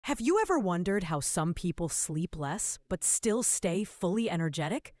Have you ever wondered how some people sleep less but still stay fully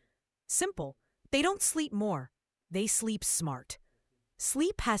energetic? Simple. They don't sleep more. They sleep smart.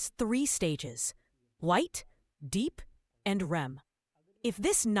 Sleep has 3 stages: light, deep, and REM. If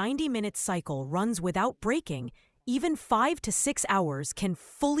this 90-minute cycle runs without breaking, even 5 to 6 hours can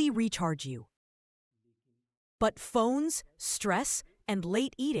fully recharge you. But phones, stress, and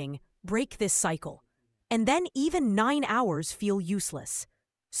late eating break this cycle. And then even 9 hours feel useless.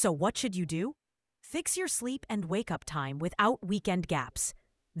 So what should you do? Fix your sleep and wake-up time without weekend gaps.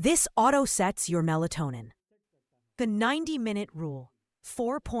 This auto-sets your melatonin. The 90-minute rule: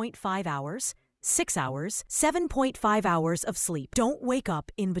 4.5 hours, 6 hours, 7.5 hours of sleep. Don't wake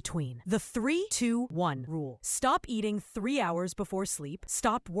up in between. The 3-2-1 rule: stop eating 3 hours before sleep,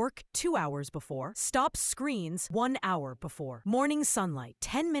 stop work 2 hours before, stop screens 1 hour before. Morning sunlight: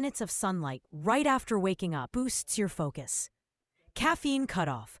 10 minutes of sunlight right after waking up boosts your focus. Caffeine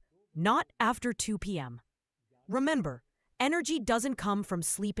cutoff: not after 2 p.m. Remember, energy doesn't come from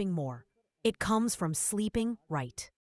sleeping more. It comes from sleeping right.